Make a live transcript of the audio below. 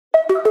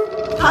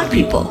Pod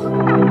People.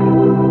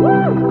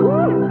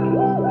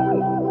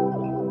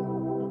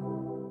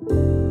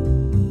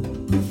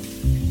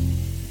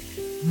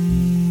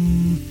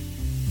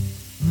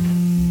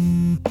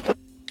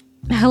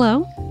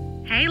 Hello?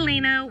 Hey,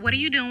 Lena, what are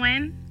you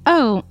doing?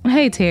 Oh,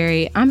 hey,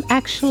 Terry. I'm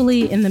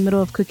actually in the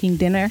middle of cooking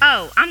dinner.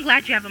 Oh, I'm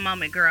glad you have a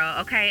moment,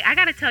 girl, okay? I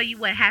gotta tell you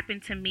what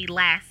happened to me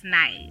last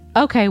night.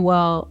 Okay,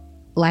 well,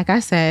 like I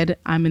said,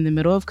 I'm in the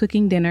middle of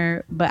cooking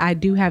dinner, but I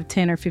do have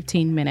 10 or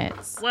 15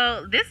 minutes.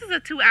 Well, this is a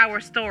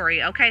 2-hour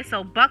story, okay?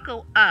 So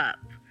buckle up.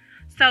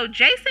 So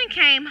Jason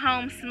came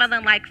home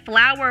smelling like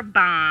Flower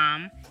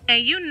Bomb,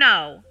 and you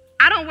know,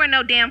 I don't wear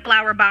no damn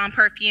Flower Bomb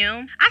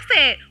perfume. I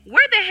said,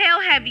 where the hell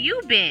have you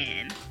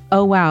been?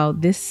 Oh, wow.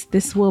 This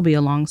will be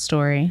a long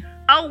story.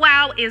 Oh,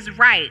 wow is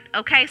right,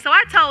 okay? So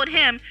I told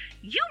him,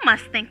 you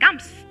must think I'm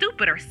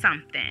stupid or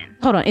something.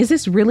 Hold on. Is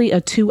this really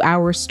a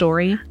 2-hour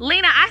story?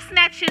 Lena, I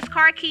snatched his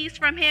car keys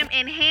from him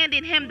and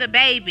handed him the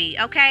baby,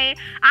 okay?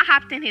 I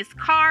hopped in his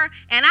car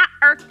and I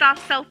irked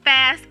off so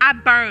fast, I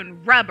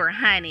burned rubber,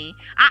 honey.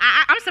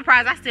 I'm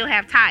surprised I still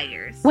have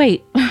tires.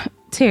 Wait,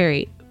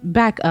 Terry,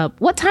 back up.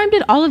 What time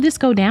did all of this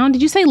go down?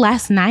 Did you say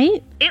last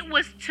night? It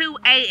was 2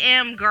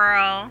 a.m.,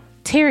 girl.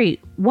 Terry,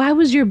 why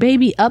was your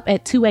baby up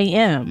at 2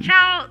 a.m.?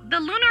 Child, the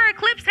lunar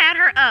eclipse had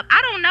her up.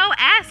 I don't know.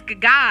 Ask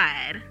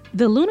God.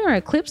 The lunar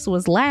eclipse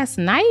was last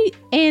night?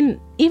 And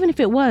even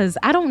if it was,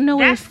 I don't know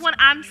That's what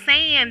I'm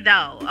saying,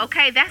 though,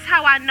 okay? That's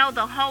how I know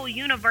the whole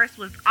universe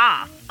was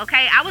off,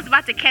 okay? I was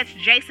about to catch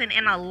Jason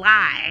in a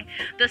lie.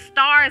 The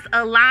stars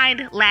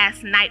aligned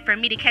last night for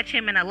me to catch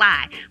him in a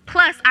lie.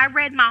 Plus, I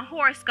read my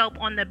horoscope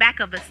on the back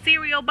of a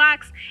cereal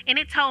box, and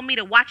it told me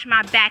to watch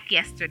my back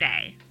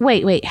yesterday.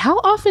 Wait, how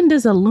often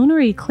does a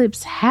lunar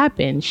eclipse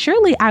happen?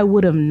 Surely I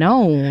would have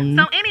known.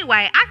 So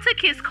anyway, I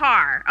took his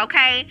car,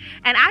 okay?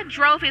 And I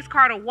drove his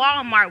car to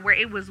Walmart where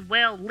it was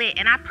well lit,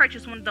 and I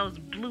purchased one of those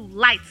blue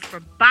lights for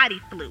body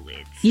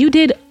fluids. You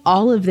did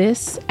all of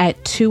this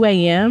at 2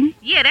 a.m.?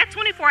 Yeah, that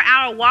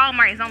 24-hour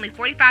Walmart is only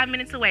 45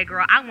 minutes away,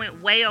 girl. I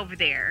went way over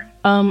there.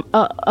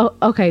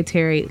 Okay,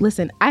 Terry.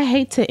 Listen, I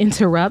hate to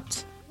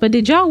interrupt, but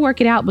did y'all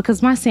work it out?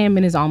 Because my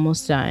salmon is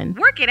almost done.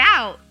 Work it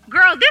out?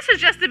 Girl, this is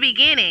just the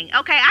beginning,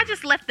 okay? I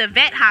just left the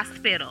vet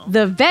hospital.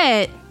 The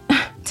vet?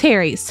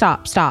 Terry,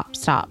 stop.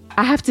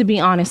 I have to be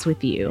honest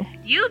with you.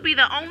 You be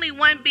the only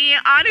one being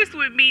honest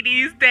with me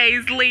these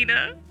days,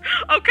 Lena.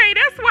 Okay,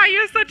 that's why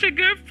you're such a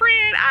good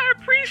friend. I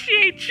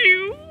appreciate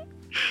you.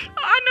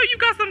 I know you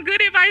got some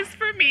good advice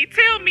for me.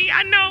 Tell me.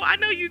 I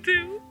know you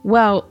do.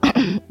 Well,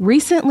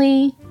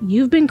 recently,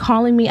 you've been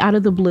calling me out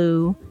of the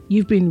blue.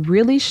 You've been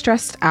really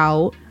stressed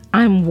out.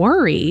 I'm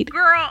worried.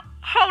 Girl,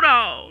 hold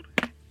on.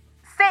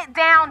 Sit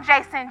down,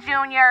 Jason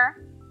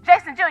Jr.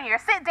 Jason Jr.,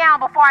 sit down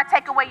before I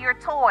take away your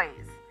toys.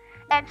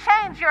 And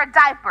change your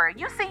diaper.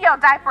 You see your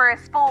diaper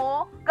is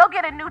full. Go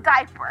get a new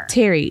diaper.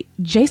 Terry,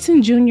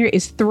 Jason Jr.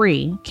 is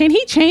 3. Can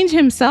he change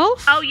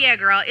himself? Oh, yeah,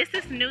 girl. It's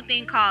this new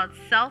thing called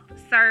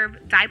self-serve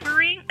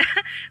diapering.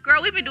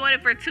 Girl, we've been doing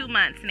it for 2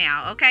 months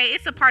now, okay?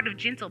 It's a part of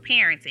gentle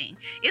parenting.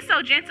 It's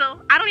so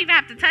gentle, I don't even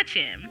have to touch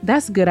him.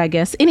 That's good, I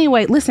guess.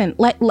 Anyway, listen,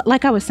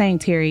 like I was saying,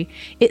 Terry,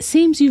 it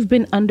seems you've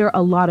been under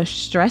a lot of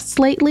stress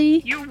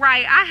lately. You're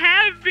right. I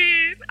have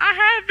been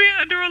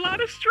under a lot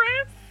of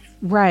stress.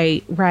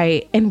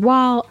 Right. And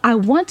while I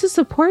want to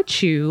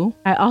support you,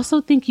 I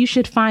also think you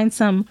should find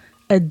some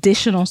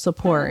additional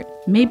support.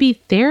 Maybe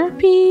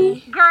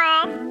therapy?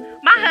 Girl,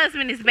 my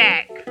husband is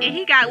back and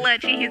he got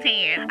lunch in his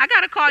hand. I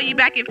gotta call you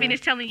back and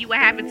finish telling you what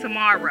happened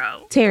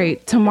tomorrow.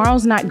 Terry,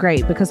 tomorrow's not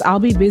great because I'll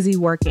be busy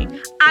working.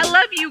 I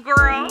love you,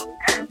 girl.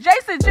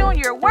 Jason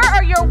Jr., where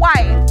are your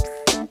wipes?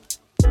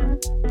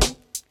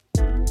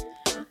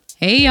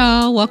 Hey,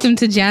 y'all. Welcome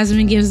to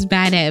Jasmine Gives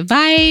Bad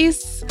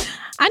Advice.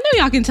 I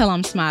know y'all can tell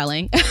I'm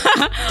smiling.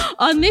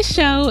 On this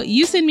show,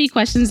 you send me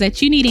questions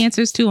that you need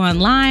answers to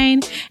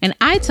online, and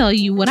I tell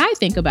you what I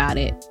think about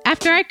it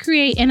after I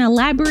create an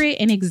elaborate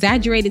and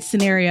exaggerated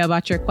scenario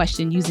about your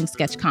question using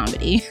sketch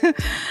comedy.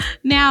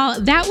 Now,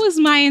 that was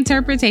my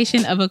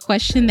interpretation of a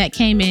question that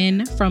came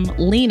in from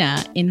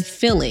Lena in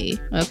Philly,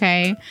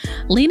 okay?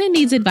 Lena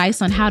needs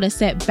advice on how to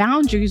set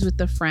boundaries with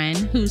a friend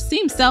who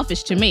seems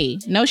selfish to me.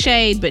 No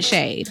shade, but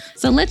shade.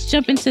 So let's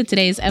jump into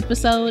today's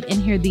episode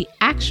and hear the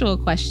actual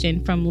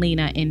question from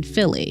Lena in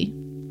Philly.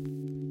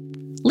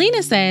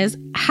 Lena says,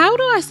 how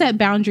do I set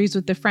boundaries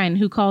with a friend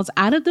who calls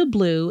out of the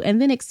blue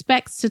and then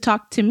expects to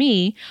talk to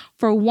me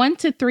for 1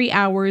 to 3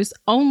 hours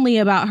only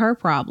about her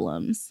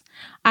problems?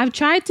 I've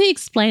tried to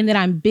explain that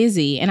I'm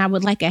busy and I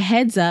would like a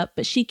heads up,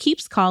 but she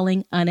keeps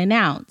calling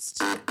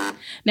unannounced.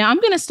 Now, I'm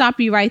going to stop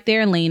you right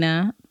there,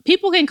 Lena.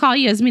 People can call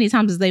you as many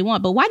times as they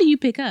want, but why do you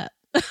pick up?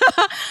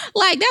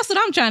 Like, that's what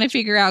I'm trying to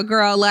figure out,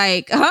 girl.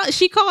 Like,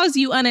 she calls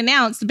you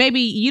unannounced. Baby,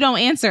 you don't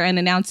answer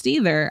unannounced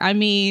either. I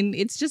mean,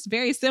 it's just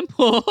very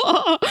simple.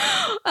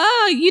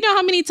 You know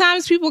how many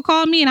times people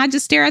call me and I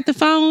just stare at the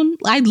phone?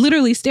 I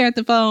literally stare at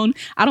the phone.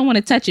 I don't want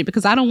to touch it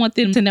because I don't want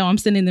them to know I'm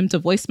sending them to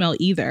voicemail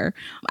either.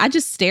 I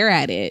just stare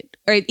at it.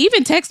 Or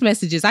even text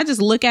messages. I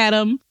just look at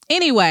them.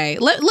 Anyway,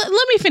 let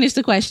me finish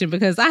the question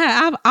because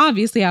I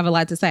obviously have a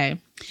lot to say.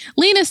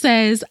 Lena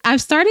says,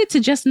 I've started to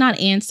just not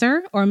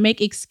answer or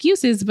make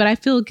excuses, but I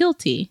feel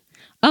guilty.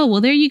 Oh,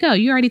 well, there you go.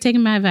 You're already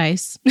taking my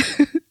advice.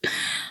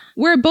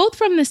 We're both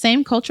from the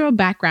same cultural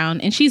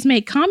background, and she's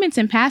made comments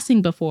in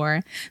passing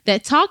before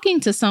that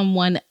talking to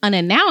someone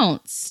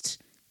unannounced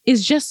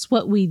is just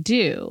what we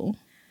do.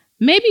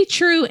 Maybe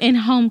true in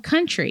home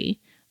country,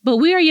 but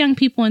we are young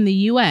people in the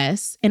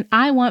US, and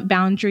I want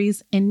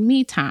boundaries and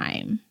me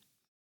time.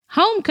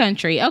 Home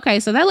country.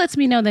 Okay, so that lets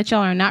me know that y'all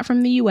are not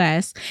from the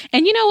US.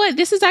 And you know what?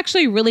 This is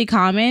actually really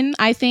common,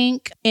 I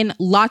think, in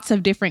lots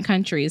of different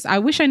countries. I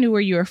wish I knew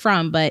where you were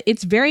from, but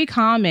it's very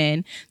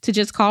common to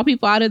just call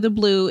people out of the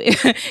blue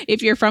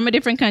if you're from a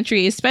different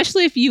country,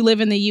 especially if you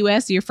live in the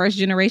US, you're first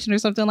generation or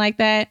something like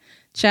that.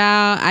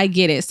 Child, I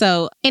get it.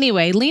 So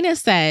anyway, Lena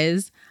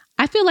says,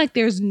 I feel like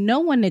there's no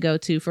one to go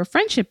to for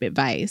friendship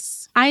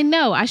advice. I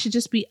know I should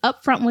just be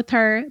upfront with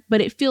her, but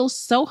it feels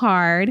so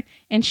hard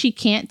and she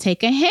can't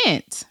take a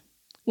hint.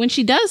 When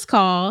she does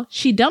call,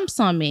 she dumps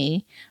on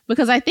me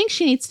because I think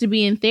she needs to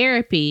be in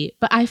therapy,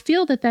 but I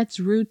feel that that's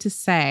rude to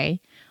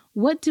say.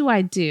 What do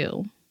I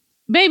do?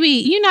 Baby,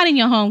 you're not in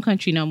your home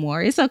country no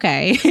more. It's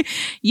okay.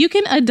 You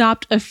can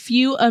adopt a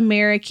few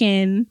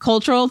American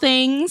cultural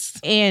things,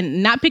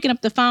 and not picking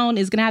up the phone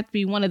is going to have to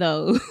be one of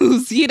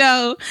those, you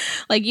know,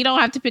 like you don't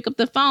have to pick up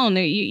the phone.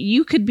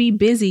 You could be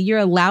busy. You're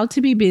allowed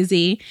to be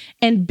busy,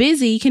 and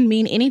busy can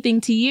mean anything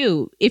to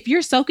you. If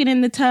you're soaking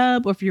in the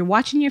tub, or if you're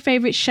watching your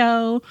favorite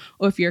show,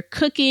 or if you're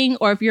cooking,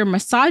 or if you're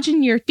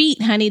massaging your feet,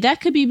 honey,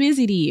 that could be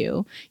busy to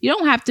you. You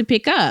don't have to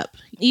pick up.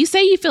 You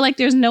say you feel like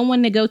there's no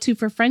one to go to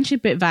for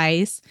friendship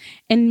advice.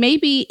 And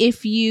maybe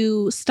if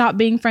you stop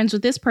being friends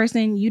with this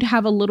person, you'd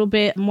have a little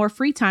bit more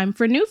free time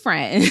for new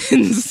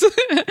friends.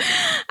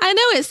 I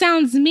know it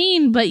sounds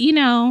mean, but you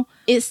know,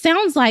 it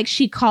sounds like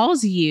she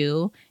calls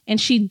you and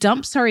she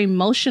dumps her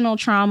emotional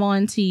trauma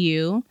onto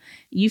you.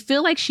 You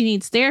feel like she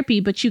needs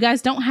therapy, but you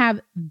guys don't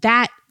have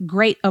that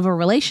great of a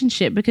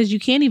relationship because you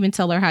can't even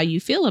tell her how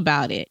you feel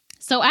about it.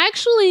 So I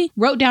actually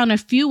wrote down a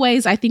few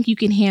ways I think you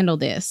can handle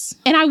this.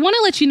 And I want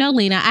to let you know,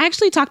 Lena, I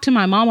actually talked to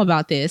my mom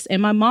about this,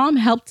 and my mom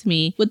helped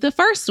me with the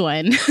first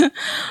one.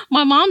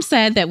 My mom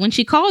said that when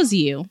she calls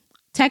you,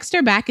 text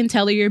her back and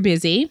tell her you're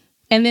busy,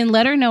 and then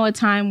let her know a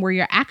time where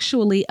you're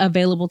actually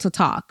available to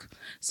talk.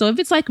 So if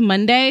it's like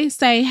Monday,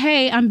 say,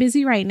 hey, I'm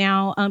busy right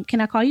now. Can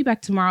I call you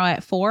back tomorrow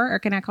at 4? Or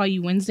can I call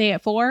you Wednesday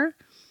at 4?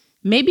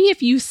 Maybe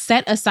if you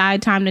set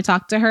aside time to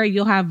talk to her,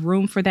 you'll have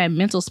room for that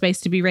mental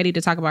space to be ready to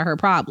talk about her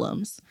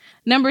problems.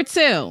 Number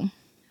 2,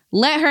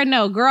 let her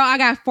know, girl, I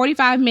got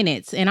 45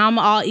 minutes and I'm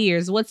all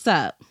ears. What's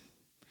up?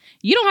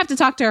 You don't have to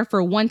talk to her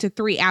for 1 to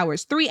 3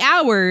 hours. 3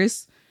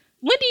 hours?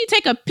 When do you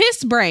take a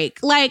piss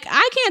break? Like,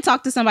 I can't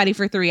talk to somebody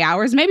for 3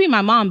 hours. Maybe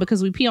my mom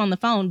because we pee on the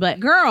phone. But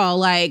girl,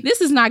 like,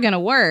 this is not going to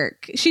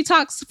work. She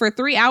talks for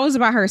 3 hours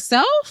about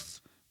herself?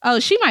 Oh,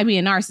 she might be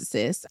a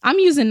narcissist. I'm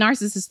using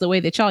narcissist the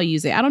way that y'all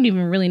use it. I don't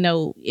even really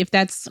know if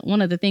that's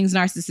one of the things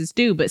narcissists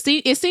do, but see,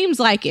 it seems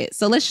like it.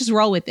 So let's just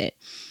roll with it.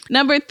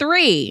 Number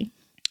 3,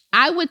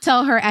 I would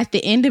tell her at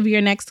the end of your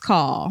next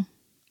call,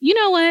 you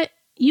know what?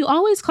 You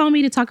always call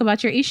me to talk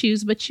about your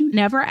issues, but you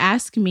never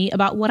ask me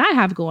about what I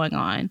have going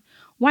on.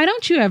 Why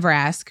don't you ever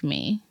ask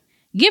me?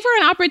 Give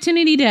her an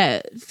opportunity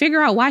to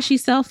figure out why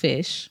she's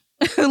selfish.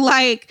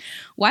 Like,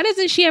 why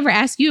doesn't she ever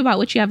ask you about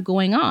what you have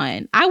going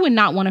on? I would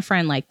not want a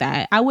friend like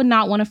that. I would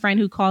not want a friend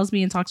who calls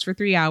me and talks for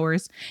 3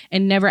 hours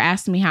and never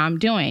asks me how I'm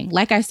doing.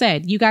 Like I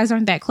said, you guys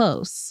aren't that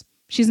close.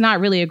 She's not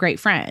really a great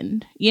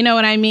friend. You know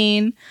what I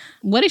mean?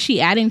 What is she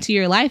adding to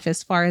your life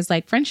as far as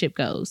like friendship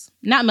goes?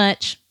 Not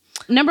much.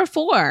 Number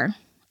 4,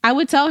 I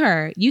would tell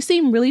her, you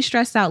seem really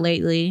stressed out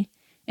lately,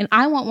 and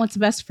I want what's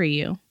best for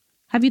you.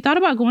 Have you thought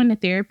about going to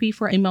therapy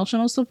for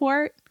emotional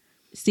support?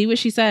 See what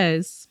she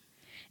says.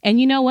 And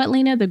you know what,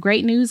 Lena? The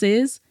great news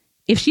is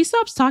if she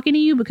stops talking to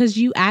you because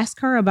you ask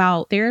her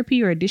about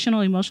therapy or additional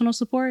emotional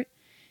support,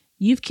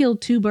 you've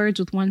killed 2 birds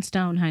with 1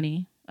 stone,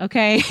 honey.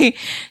 Okay?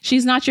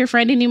 She's not your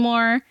friend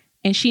anymore.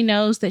 And she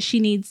knows that she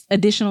needs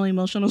additional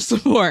emotional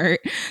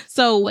support.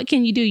 So what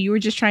can you do? You were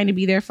just trying to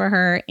be there for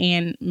her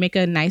and make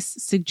a nice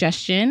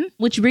suggestion,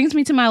 which brings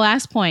me to my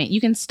last point.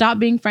 You can stop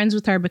being friends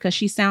with her because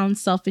she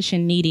sounds selfish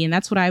and needy. And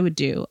that's what I would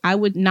do. I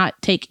would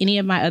not take any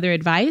of my other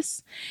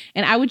advice.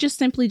 And I would just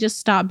simply just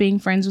stop being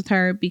friends with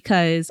her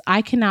because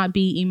I cannot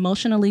be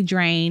emotionally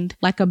drained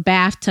like a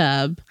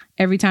bathtub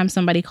every time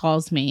somebody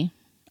calls me.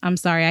 I'm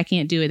sorry, I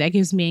can't do it. That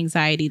gives me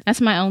anxiety.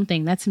 That's my own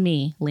thing. That's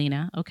me,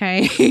 Lena.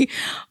 Okay.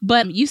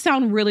 But you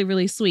sound really,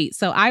 really sweet.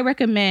 So I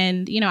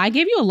recommend, I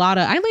give you a lot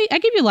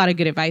of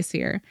good advice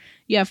here.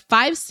 You have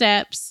 5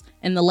 steps,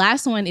 and the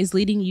last one is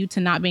leading you to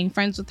not being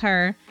friends with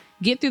her.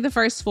 Get through the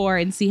first 4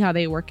 and see how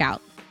they work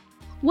out.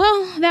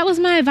 Well, that was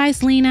my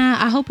advice, Lena.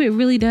 I hope it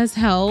really does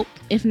help.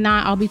 If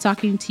not, I'll be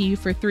talking to you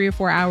for 3 or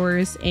 4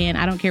 hours, and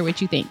I don't care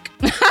what you think.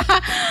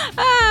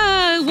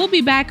 We'll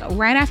be back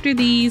right after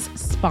these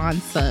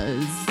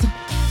sponsors.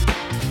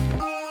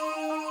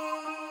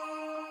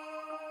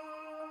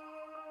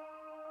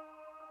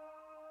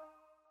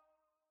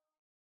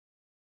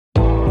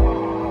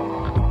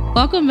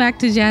 Welcome back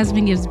to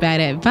Jasmine Gives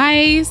Bad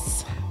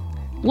Advice.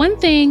 One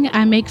thing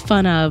I make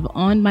fun of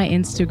on my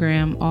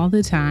Instagram all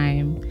the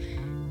time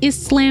is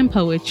slam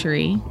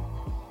poetry.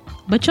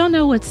 But y'all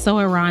know what's so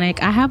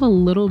ironic? I have a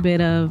little bit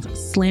of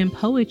slam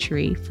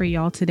poetry for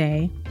y'all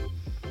today.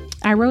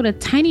 I wrote a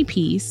tiny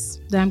piece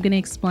that I'm going to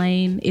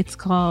explain. It's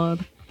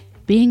called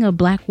Being a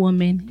Black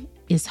Woman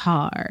is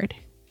Hard.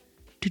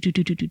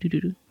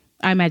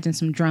 I imagine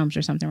some drums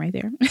or something right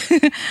there.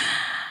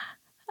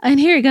 And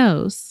here it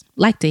goes.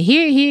 Like to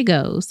hear it, here it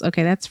goes.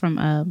 Okay, that's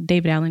from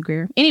David Alan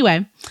Grier.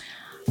 Anyway,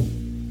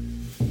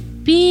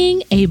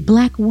 being a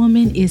Black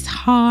woman is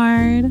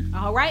hard.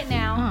 All right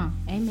now.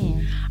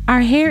 Amen.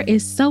 Our hair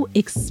is so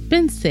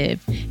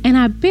expensive, and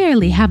I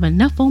barely have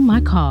enough on my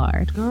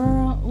card.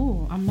 Girl,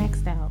 ooh, I'm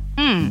maxed out.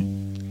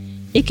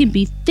 It can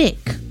be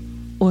thick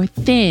or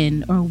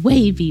thin or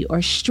wavy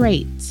or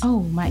straight.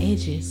 Oh, my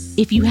edges.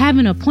 If you have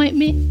an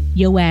appointment,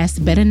 your ass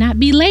better not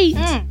be late.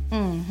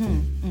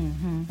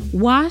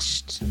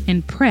 Washed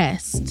and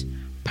pressed,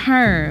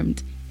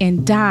 permed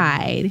and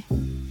dyed.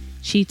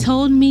 She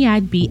told me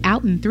I'd be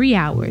out in 3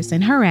 hours,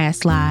 and her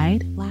ass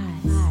lied. Lies.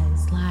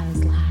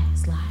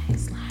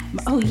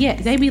 Oh, yeah,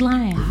 they be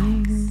lying.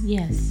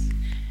 Yes.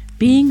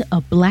 Being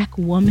a Black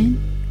woman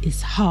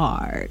is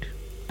hard.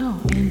 Oh,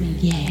 amen.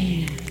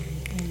 Yeah.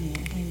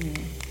 Amen.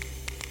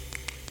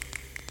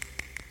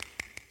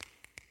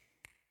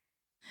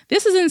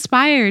 This is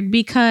inspired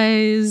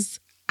because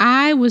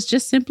I was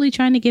just simply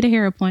trying to get a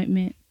hair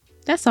appointment.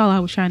 That's all I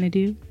was trying to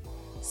do.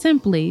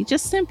 Simply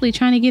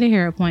trying to get a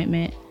hair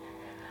appointment.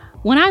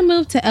 When I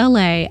moved to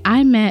LA,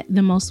 I met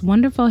the most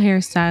wonderful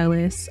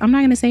hairstylist. I'm not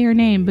going to say her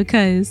name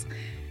because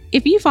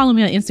if you follow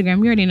me on Instagram,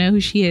 you already know who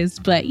she is.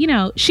 But, you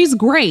know, she's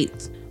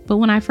great. But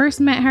when I first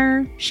met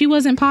her, she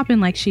wasn't popping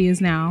like she is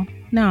now.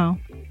 No.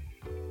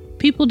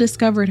 People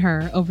discovered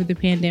her over the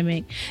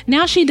pandemic.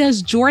 Now she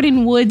does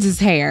Jordyn Woods'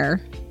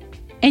 hair.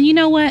 And you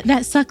know what?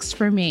 That sucks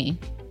for me.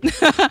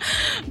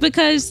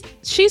 Because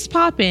she's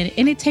popping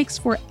and it takes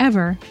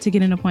forever to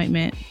get an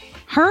appointment.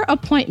 Her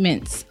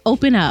appointments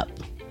open up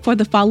for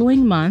the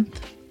following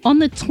month on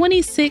the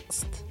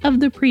 26th of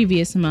the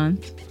previous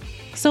month.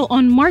 So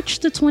on March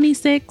the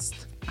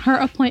 26th, her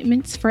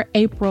appointments for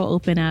April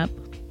open up.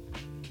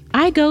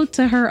 I go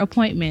to her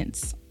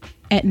appointments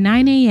at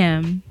 9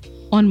 a.m.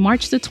 on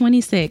March the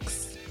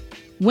 26th.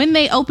 When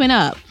they open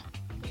up,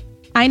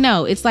 I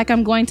know it's like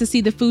I'm going to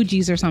see the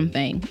Fugees or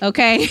something,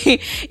 okay?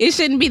 It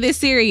shouldn't be this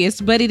serious,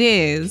 but it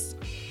is.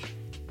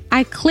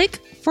 I click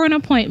for an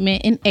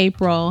appointment in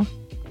April,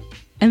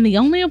 and the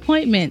only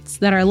appointments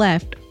that are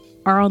left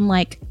are on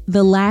like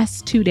the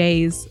last 2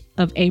 days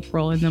of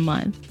April in the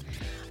month.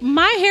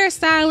 My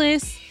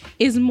hairstylist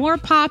is more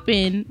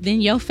poppin'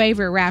 than your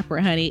favorite rapper,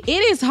 honey.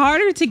 It is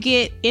harder to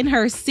get in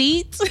her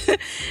seat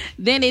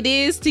than it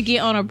is to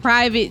get on a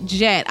private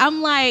jet.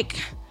 I'm like,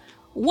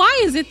 why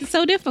is it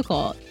so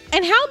difficult?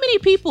 And how many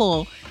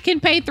people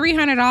can pay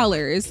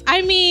 $300?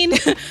 I mean,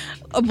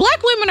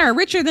 Black women are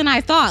richer than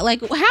I thought.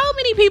 Like, how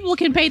many people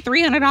can pay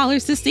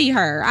 $300 to see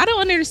her? I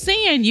don't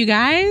understand, you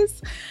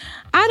guys.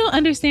 I don't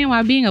understand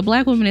why being a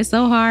Black woman is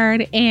so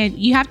hard, and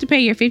you have to pay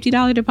your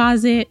 $50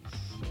 deposit.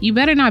 You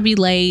better not be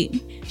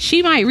late.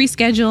 She might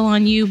reschedule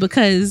on you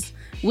because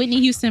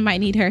Whitney Houston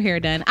might need her hair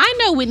done. I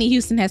know Whitney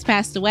Houston has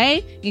passed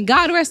away, and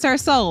God rest her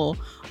soul.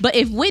 But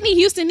if Whitney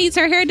Houston needs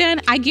her hair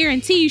done, I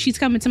guarantee you she's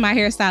coming to my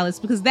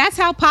hairstylist because that's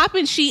how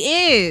poppin'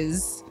 she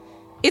is.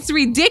 It's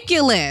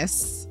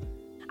ridiculous.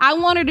 I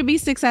want her to be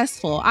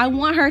successful. I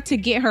want her to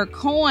get her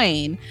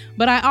coin,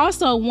 but I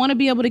also want to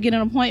be able to get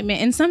an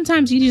appointment. And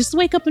sometimes you just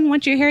wake up and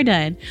want your hair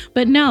done.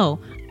 But no,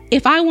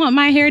 if I want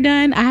my hair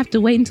done, I have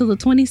to wait until the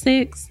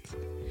 26th.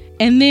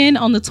 And then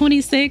on the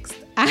 26th,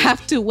 I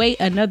have to wait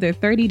another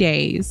 30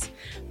 days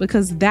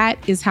because that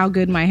is how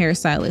good my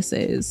hairstylist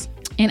is.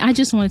 And I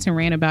just wanted to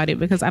rant about it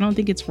because I don't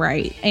think it's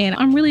right. And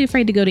I'm really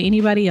afraid to go to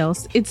anybody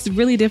else. It's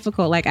really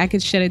difficult. Like, I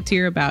could shed a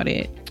tear about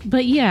it.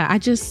 But yeah,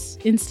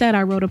 instead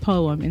I wrote a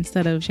poem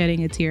instead of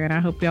shedding a tear, and I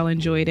hope y'all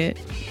enjoyed it.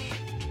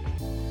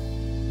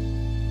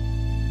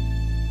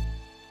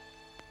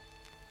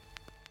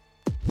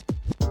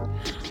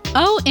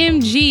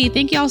 OMG,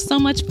 thank y'all so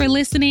much for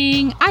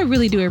listening. I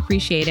really do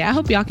appreciate it. I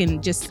hope y'all can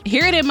just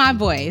hear it in my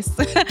voice.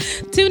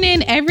 Tune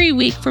in every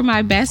week for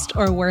my best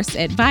or worst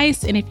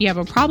advice. And if you have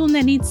a problem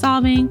that needs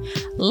solving,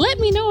 let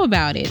me know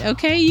about it,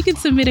 okay? You can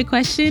submit a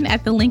question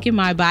at the link in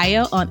my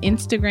bio on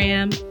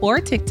Instagram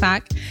or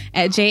TikTok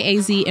at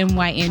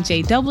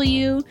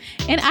JAZMYNJW.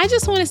 And I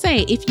just want to say,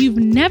 if you've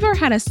never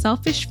had a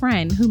selfish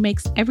friend who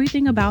makes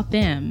everything about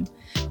them,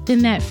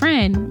 then that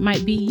friend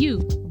might be you,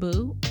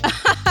 boo.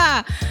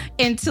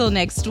 Until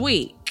next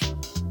week.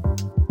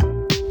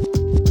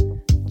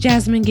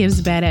 Jasmine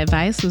Gives Bad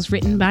Advice was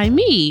written by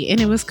me, and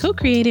it was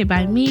co-created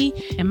by me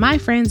and my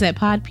friends at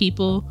Pod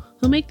People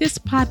who make this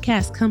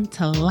podcast come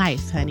to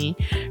life, honey.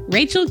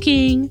 Rachel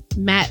King,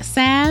 Matt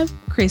Sav,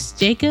 Chris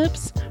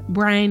Jacobs,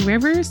 Brian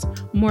Rivers,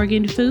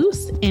 Morgan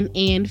Foose, and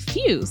Ann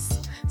Fuse.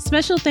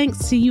 Special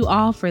thanks to you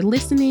all for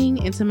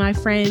listening and to my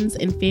friends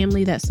and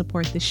family that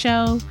support the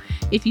show.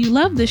 If you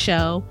love the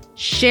show,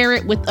 share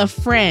it with a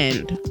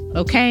friend,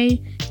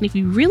 okay? And if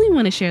you really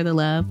want to share the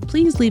love,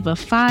 please leave a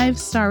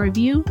 5-star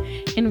review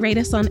and rate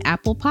us on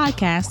Apple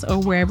Podcasts or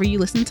wherever you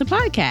listen to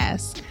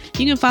podcasts.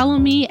 You can follow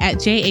me at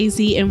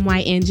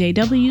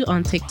JAZMYNJW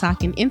on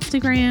TikTok and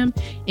Instagram,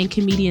 and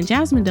Comedian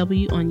Jasmine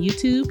W on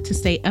YouTube to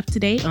stay up to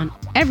date on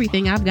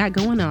everything I've got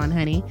going on,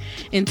 honey.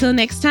 Until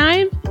next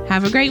time,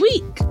 have a great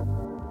week.